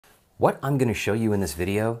What I'm going to show you in this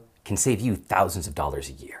video can save you thousands of dollars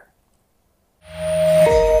a year.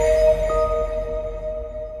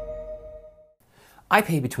 I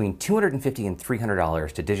pay between $250 and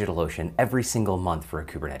 $300 to DigitalOcean every single month for a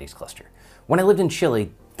Kubernetes cluster. When I lived in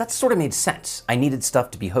Chile, that sort of made sense. I needed stuff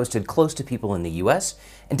to be hosted close to people in the US,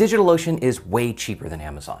 and DigitalOcean is way cheaper than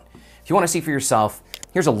Amazon. If you want to see for yourself,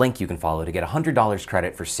 here's a link you can follow to get $100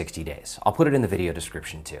 credit for 60 days. I'll put it in the video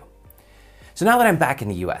description too. So now that I'm back in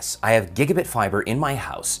the US, I have gigabit fiber in my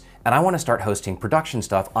house, and I want to start hosting production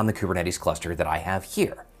stuff on the Kubernetes cluster that I have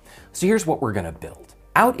here. So here's what we're going to build.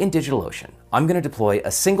 Out in DigitalOcean, I'm going to deploy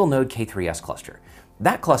a single node K3s cluster.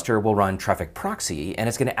 That cluster will run Traefik Proxy, and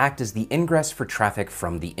it's going to act as the ingress for traffic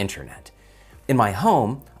from the internet. In my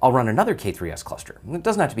home, I'll run another K3s cluster. It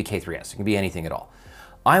doesn't have to be K3s, it can be anything at all.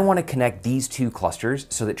 I want to connect these two clusters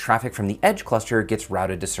so that traffic from the edge cluster gets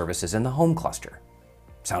routed to services in the home cluster.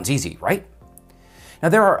 Sounds easy, right? Now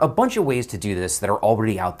there are a bunch of ways to do this that are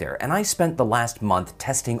already out there, and I spent the last month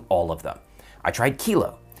testing all of them. I tried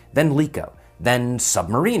Kilo, then Lico, then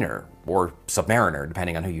Submariner, or Submariner,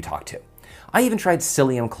 depending on who you talk to. I even tried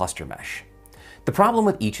Cilium Cluster Mesh. The problem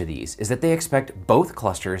with each of these is that they expect both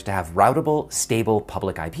clusters to have routable, stable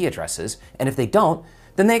public IP addresses, and if they don't,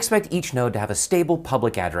 then they expect each node to have a stable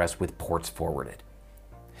public address with ports forwarded.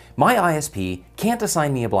 My ISP can't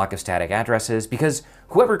assign me a block of static addresses because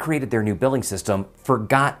whoever created their new billing system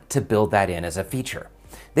forgot to build that in as a feature.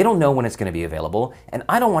 They don't know when it's going to be available, and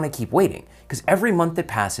I don't want to keep waiting because every month that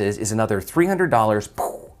passes is another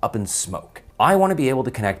 $300 up in smoke. I want to be able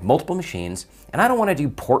to connect multiple machines, and I don't want to do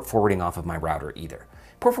port forwarding off of my router either.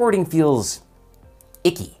 Port forwarding feels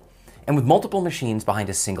icky. And with multiple machines behind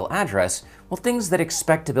a single address, well, things that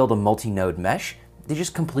expect to build a multi-node mesh, they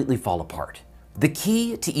just completely fall apart. The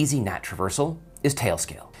key to easy NAT traversal is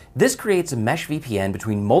Tailscale. This creates a mesh VPN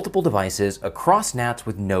between multiple devices across NATs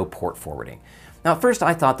with no port forwarding. Now, at first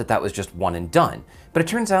I thought that that was just one and done, but it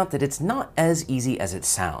turns out that it's not as easy as it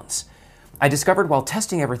sounds. I discovered while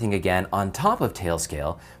testing everything again on top of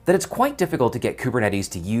Tailscale that it's quite difficult to get Kubernetes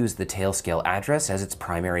to use the Tailscale address as its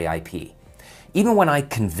primary IP. Even when I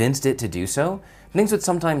convinced it to do so, things would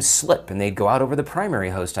sometimes slip and they'd go out over the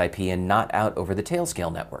primary host IP and not out over the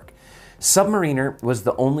Tailscale network. Submariner was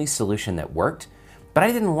the only solution that worked, but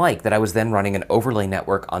I didn't like that I was then running an overlay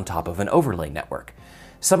network on top of an overlay network.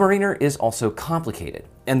 Submariner is also complicated,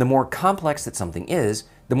 and the more complex that something is,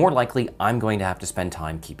 the more likely I'm going to have to spend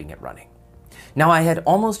time keeping it running. Now, I had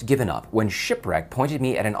almost given up when Shipwreck pointed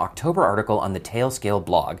me at an October article on the Tailscale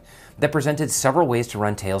blog that presented several ways to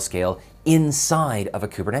run Tailscale inside of a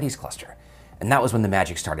Kubernetes cluster, and that was when the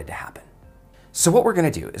magic started to happen. So what we're going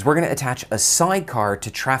to do is we're going to attach a sidecar to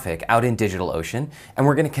Traefik out in DigitalOcean, and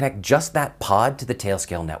we're going to connect just that pod to the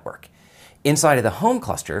Tailscale network. Inside of the home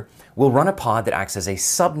cluster, we'll run a pod that acts as a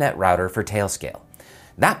subnet router for Tailscale.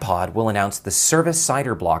 That pod will announce the service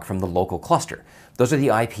CIDR block from the local cluster. Those are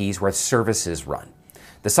the IPs where services run.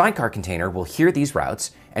 The sidecar container will hear these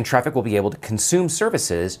routes, and Traefik will be able to consume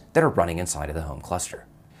services that are running inside of the home cluster.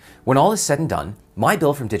 When all is said and done, my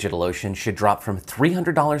bill from DigitalOcean should drop from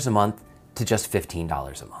 $300 a month to just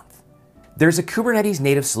 $15 a month. There's a Kubernetes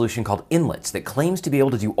native solution called Inlets that claims to be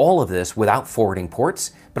able to do all of this without forwarding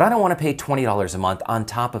ports, but I don't want to pay $20 a month on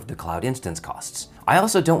top of the cloud instance costs. I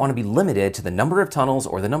also don't want to be limited to the number of tunnels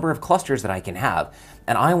or the number of clusters that I can have,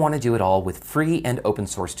 and I want to do it all with free and open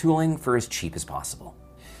source tooling for as cheap as possible.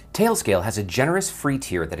 Tailscale has a generous free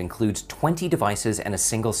tier that includes 20 devices and a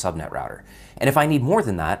single subnet router, and if I need more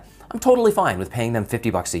than that, I'm totally fine with paying them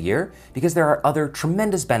 $50 a year because there are other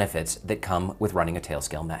tremendous benefits that come with running a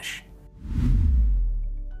Tailscale mesh.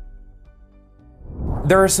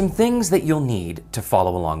 There are some things that you'll need to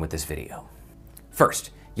follow along with this video.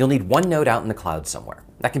 First, you'll need one node out in the cloud somewhere.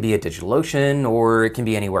 That can be at DigitalOcean or it can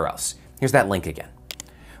be anywhere else. Here's that link again.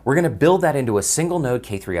 We're going to build that into a single node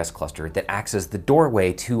K3s cluster that acts as the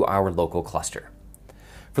doorway to our local cluster.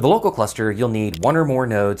 For the local cluster, you'll need one or more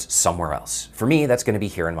nodes somewhere else. For me, that's going to be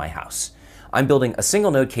here in my house. I'm building a single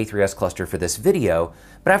node K3s cluster for this video,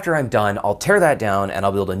 but after I'm done, I'll tear that down and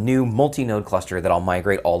I'll build a new multi-node cluster that I'll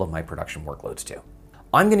migrate all of my production workloads to.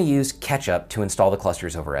 I'm going to use Ketchup to install the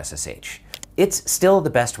clusters over SSH. It's still the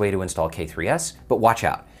best way to install K3s, but watch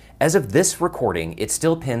out. As of this recording, it's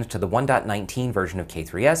still pinned to the 1.19 version of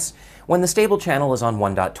K3s when the stable channel is on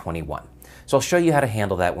 1.21. So I'll show you how to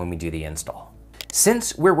handle that when we do the install.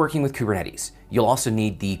 Since we're working with Kubernetes, you'll also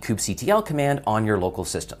need the kubectl command on your local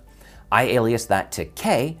system. I alias that to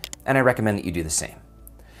K, and I recommend that you do the same.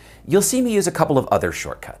 You'll see me use a couple of other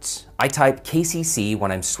shortcuts. I type kcc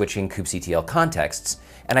when I'm switching kubectl contexts,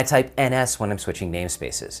 and I type ns when I'm switching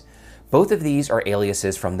namespaces. Both of these are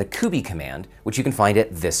aliases from the kubi command, which you can find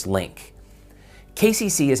at this link.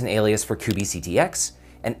 KCC is an alias for kubectx,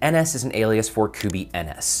 and ns is an alias for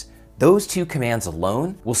kubi-ns. Those two commands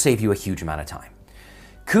alone will save you a huge amount of time.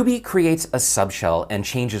 Kubi creates a subshell and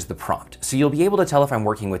changes the prompt, so you'll be able to tell if I'm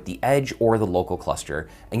working with the edge or the local cluster,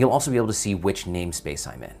 and you'll also be able to see which namespace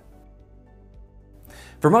I'm in.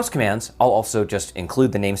 For most commands, I'll also just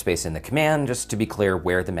include the namespace in the command, just to be clear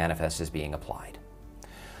where the manifest is being applied.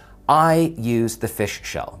 I use the fish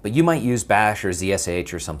shell, but you might use bash or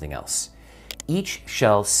zsh or something else. Each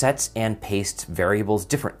shell sets and pastes variables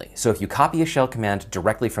differently, so if you copy a shell command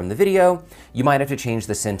directly from the video, you might have to change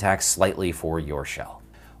the syntax slightly for your shell.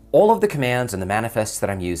 All of the commands and the manifests that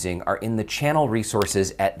I'm using are in the channel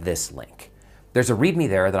resources at this link. There's a README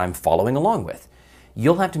there that I'm following along with.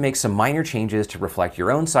 You'll have to make some minor changes to reflect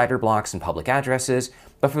your own CIDR blocks and public addresses,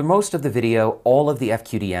 but for most of the video, all of the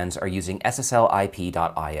FQDNs are using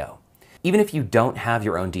sslip.io. Even if you don't have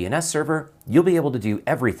your own DNS server, you'll be able to do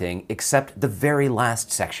everything except the very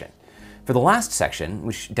last section. For the last section,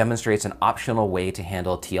 which demonstrates an optional way to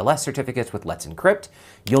handle TLS certificates with Let's Encrypt,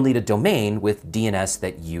 you'll need a domain with DNS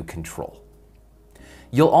that you control.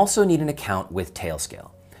 You'll also need an account with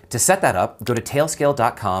Tailscale. To set that up, go to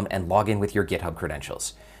tailscale.com and log in with your GitHub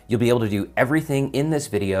credentials. You'll be able to do everything in this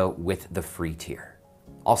video with the free tier.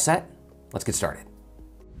 All set? Let's get started.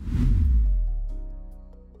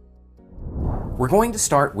 We're going to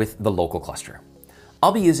start with the local cluster.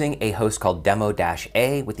 I'll be using a host called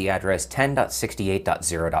demo-a with the address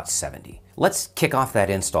 10.68.0.70. Let's kick off that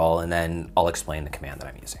install and then I'll explain the command that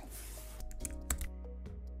I'm using.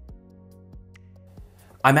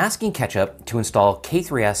 I'm asking Ketchup to install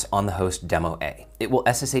K3s on the host demo-a. It will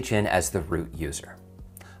SSH in as the root user.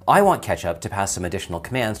 I want Ketchup to pass some additional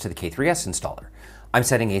commands to the K3s installer. I'm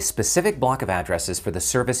setting a specific block of addresses for the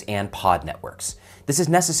service and pod networks. This is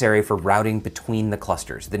necessary for routing between the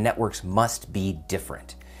clusters. The networks must be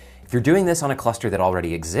different. If you're doing this on a cluster that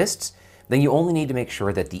already exists, then you only need to make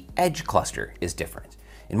sure that the edge cluster is different.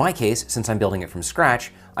 In my case, since I'm building it from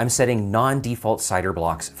scratch, I'm setting non-default CIDR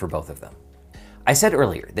blocks for both of them. I said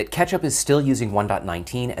earlier that Ketchup is still using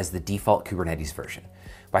 1.19 as the default Kubernetes version.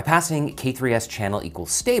 By passing K3s channel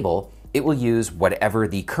equals stable, it will use whatever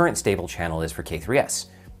the current stable channel is for K3s.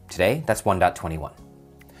 Today, that's 1.21.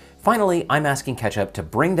 Finally, I'm asking Ketchup to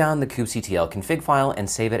bring down the kubectl config file and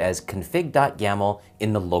save it as config.yaml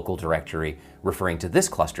in the local directory, referring to this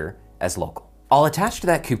cluster as local. I'll attach to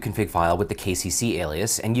that kubeconfig file with the KCC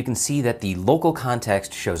alias, and you can see that the local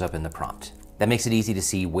context shows up in the prompt. That makes it easy to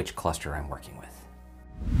see which cluster I'm working with.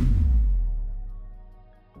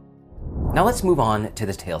 Now let's move on to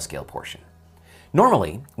the Tailscale portion.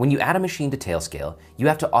 Normally, when you add a machine to Tailscale, you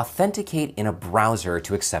have to authenticate in a browser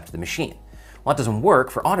to accept the machine. Well, that doesn't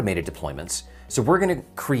work for automated deployments, so we're going to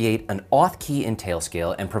create an auth key in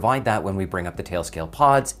Tailscale and provide that when we bring up the Tailscale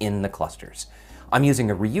pods in the clusters. I'm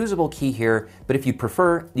using a reusable key here, but if you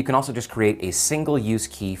prefer, you can also just create a single-use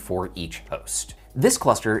key for each host. This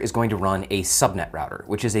cluster is going to run a subnet router,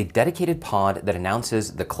 which is a dedicated pod that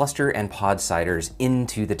announces the cluster and pod CIDRs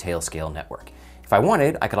into the Tailscale network. If I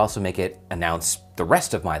wanted, I could also make it announce the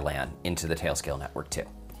rest of my LAN into the Tailscale network too.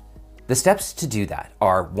 The steps to do that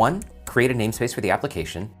are 1, create a namespace for the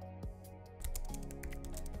application.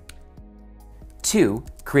 2,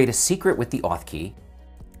 create a secret with the auth key.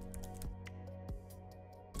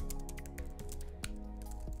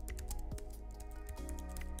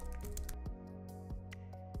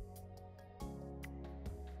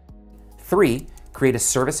 3, create a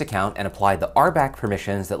service account and apply the RBAC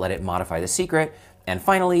permissions that let it modify the secret. And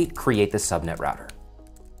finally, create the subnet router.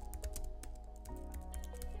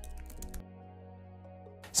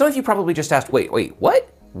 Some of you probably just asked, wait, what?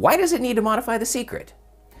 Why does it need to modify the secret?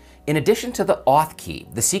 In addition to the auth key,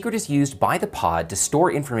 the secret is used by the pod to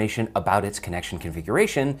store information about its connection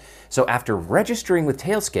configuration, so after registering with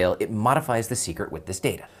Tailscale, it modifies the secret with this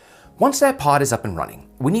data. Once that pod is up and running,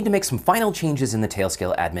 we need to make some final changes in the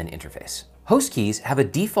Tailscale admin interface. Host keys have a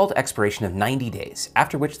default expiration of 90 days,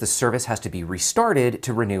 after which the service has to be restarted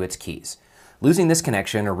to renew its keys. Losing this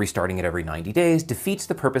connection or restarting it every 90 days defeats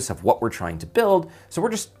the purpose of what we're trying to build, so we're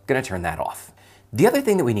just going to turn that off. The other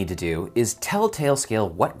thing that we need to do is tell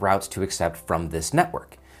Tailscale what routes to accept from this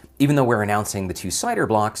network. Even though we're announcing the 2 CIDR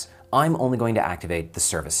blocks, I'm only going to activate the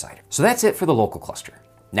service CIDR. So that's it for the local cluster.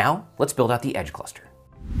 Now let's build out the edge cluster.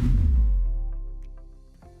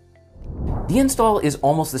 The install is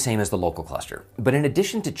almost the same as the local cluster, but in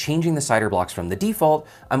addition to changing the CIDR blocks from the default,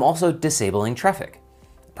 I'm also disabling Traefik.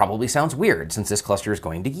 Probably sounds weird since this cluster is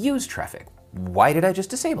going to use Traefik. Why did I just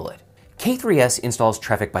disable it? K3s installs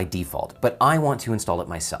Traefik by default, but I want to install it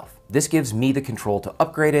myself. This gives me the control to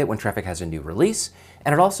upgrade it when Traefik has a new release,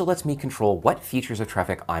 and it also lets me control what features of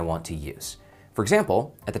Traefik I want to use. For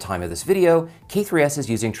example, at the time of this video, K3s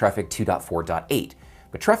is using Traefik 2.4.8,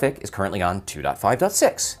 but Traefik is currently on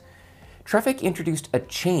 2.5.6. Traefik introduced a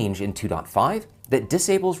change in 2.5 that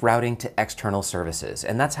disables routing to external services,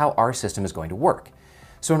 and that's how our system is going to work.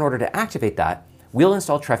 So in order to activate that, we'll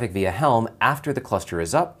install Traefik via Helm after the cluster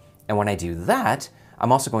is up, and when I do that,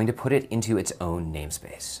 I'm also going to put it into its own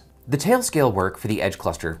namespace. The Tailscale work for the edge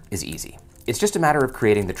cluster is easy. It's just a matter of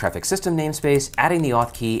creating the Traefik system namespace, adding the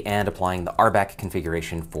auth key, and applying the RBAC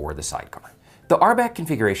configuration for the sidecar. The RBAC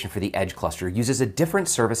configuration for the edge cluster uses a different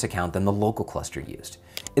service account than the local cluster used.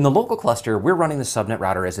 In the local cluster, we're running the subnet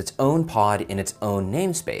router as its own pod in its own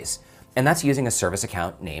namespace, and that's using a service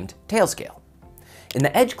account named Tailscale. In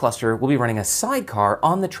the edge cluster, we'll be running a sidecar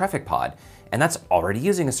on the Traefik pod, and that's already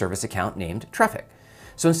using a service account named Traefik.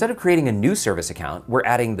 So instead of creating a new service account, we're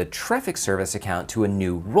adding the Traefik service account to a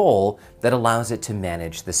new role that allows it to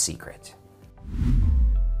manage the secret.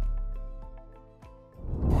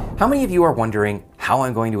 How many of you are wondering how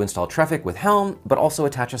I'm going to install Traefik with Helm, but also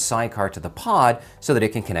attach a sidecar to the pod so that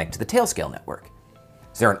it can connect to the Tailscale network?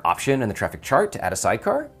 Is there an option in the Traefik chart to add a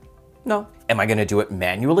sidecar? No. Am I going to do it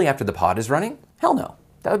manually after the pod is running? Hell no.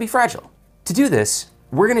 That would be fragile. To do this,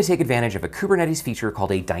 we're going to take advantage of a Kubernetes feature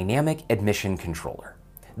called a dynamic admission controller.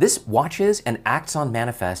 This watches and acts on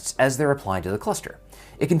manifests as they're applied to the cluster.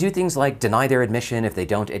 It can do things like deny their admission if they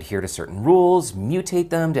don't adhere to certain rules, mutate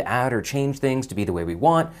them to add or change things to be the way we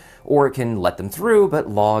want, or it can let them through but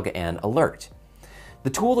log and alert. The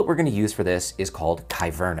tool that we're going to use for this is called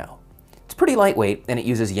Kyverno. It's pretty lightweight and it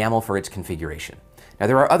uses YAML for its configuration. Now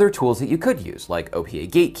there are other tools that you could use, like OPA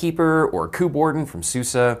Gatekeeper or Kubewarden from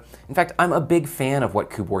SUSE. In fact, I'm a big fan of what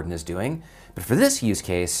Kubewarden is doing, but for this use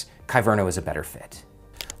case, Kyverno is a better fit.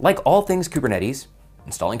 Like all things Kubernetes,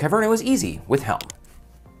 installing Kyverno is easy with Helm.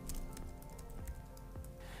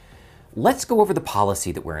 Let's go over the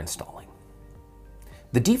policy that we're installing.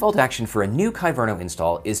 The default action for a new Kyverno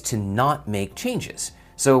install is to not make changes.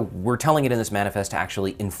 So we're telling it in this manifest to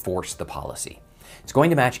actually enforce the policy. It's going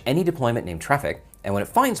to match any deployment named Traefik, and when it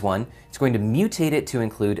finds one, it's going to mutate it to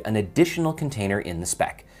include an additional container in the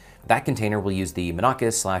spec. That container will use the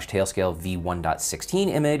Monakas/Tailscale v1.16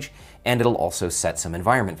 image, and it'll also set some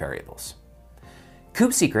environment variables.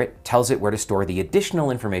 kubesecret tells it where to store the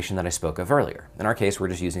additional information that I spoke of earlier. In our case, we're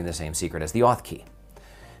just using the same secret as the auth key.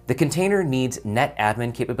 The container needs net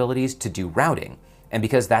admin capabilities to do routing, and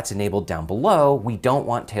because that's enabled down below, we don't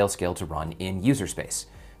want Tailscale to run in user space.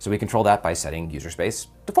 So we control that by setting user space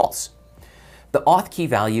to false. The auth key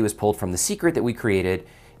value is pulled from the secret that we created,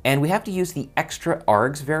 and we have to use the extra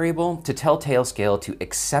args variable to tell Tailscale to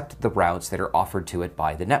accept the routes that are offered to it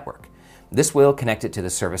by the network. This will connect it to the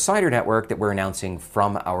service-sider network that we're announcing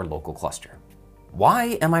from our local cluster.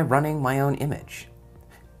 Why am I running my own image?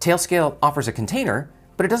 Tailscale offers a container,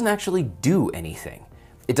 but it doesn't actually do anything.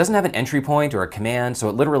 It doesn't have an entry point or a command, so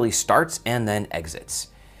it literally starts and then exits.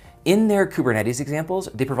 In their Kubernetes examples,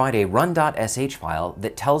 they provide a run.sh file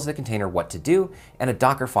that tells the container what to do and a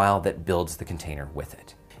Docker file that builds the container with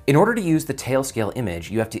it. In order to use the Tailscale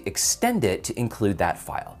image, you have to extend it to include that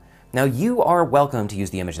file. Now you are welcome to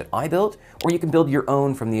use the image that I built, or you can build your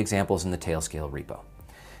own from the examples in the Tailscale repo.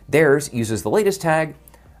 Theirs uses the latest tag.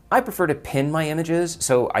 I prefer to pin my images,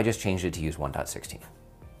 so I just changed it to use 1.16.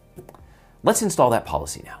 Let's install that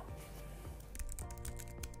policy now.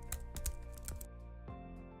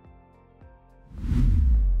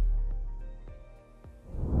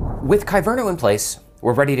 With Kyverno in place,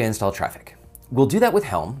 we're ready to install Traefik. We'll do that with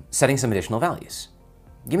Helm, setting some additional values.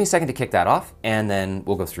 Give me a second to kick that off, and then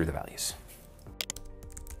we'll go through the values.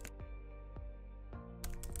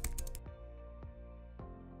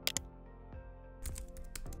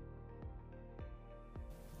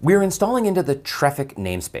 We're installing into the Traefik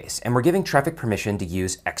namespace, and we're giving Traefik permission to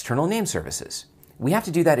use external name services. We have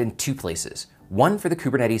to do that in two places. One for the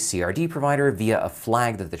Kubernetes CRD provider via a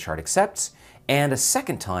flag that the chart accepts, and a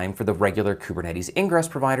second time for the regular Kubernetes ingress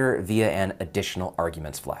provider via an additional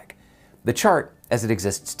arguments flag. The chart, as it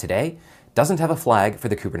exists today, doesn't have a flag for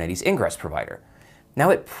the Kubernetes ingress provider.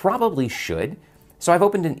 Now it probably should, so I've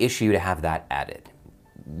opened an issue to have that added.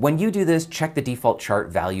 When you do this, check the default chart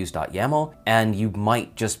values.yaml, and you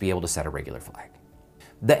might just be able to set a regular flag.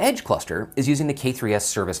 The edge cluster is using the K3s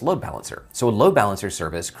service load balancer. So a load balancer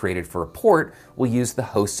service created for a port will use the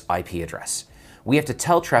host's IP address. We have to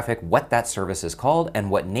tell Traefik what that service is called and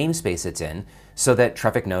what namespace it's in so that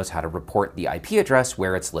Traefik knows how to report the IP address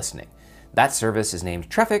where it's listening. That service is named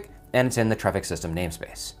Traefik, and it's in the Traefik system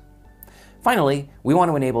namespace. Finally, we want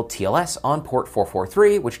to enable TLS on port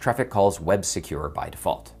 443, which Traefik calls web secure by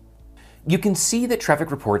default. You can see that Traefik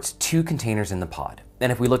reports 2 containers in the pod,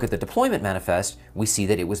 and if we look at the deployment manifest, we see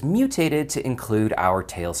that it was mutated to include our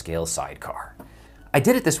Tailscale sidecar. I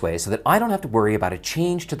did it this way so that I don't have to worry about a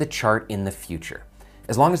change to the chart in the future.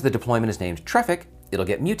 As long as the deployment is named Traefik, it'll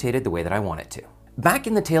get mutated the way that I want it to. Back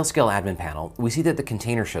in the Tailscale admin panel, we see that the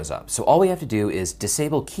container shows up, so all we have to do is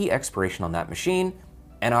disable key expiration on that machine,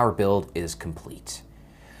 and our build is complete.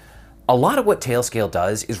 A lot of what Tailscale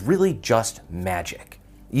does is really just magic.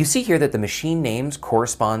 You see here that the machine names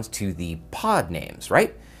corresponds to the pod names,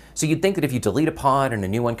 right? So you'd think that if you delete a pod and a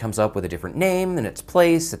new one comes up with a different name in its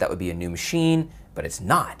place, that would be a new machine, but it's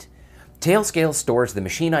not. Tailscale stores the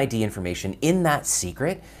machine ID information in that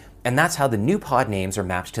secret, and that's how the new pod names are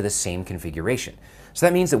mapped to the same configuration. So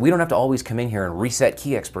that means that we don't have to always come in here and reset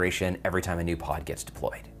key expiration every time a new pod gets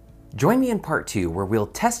deployed. Join me in part 2 where we'll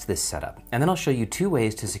test this setup, and then I'll show you 2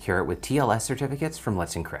 ways to secure it with TLS certificates from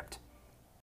Let's Encrypt.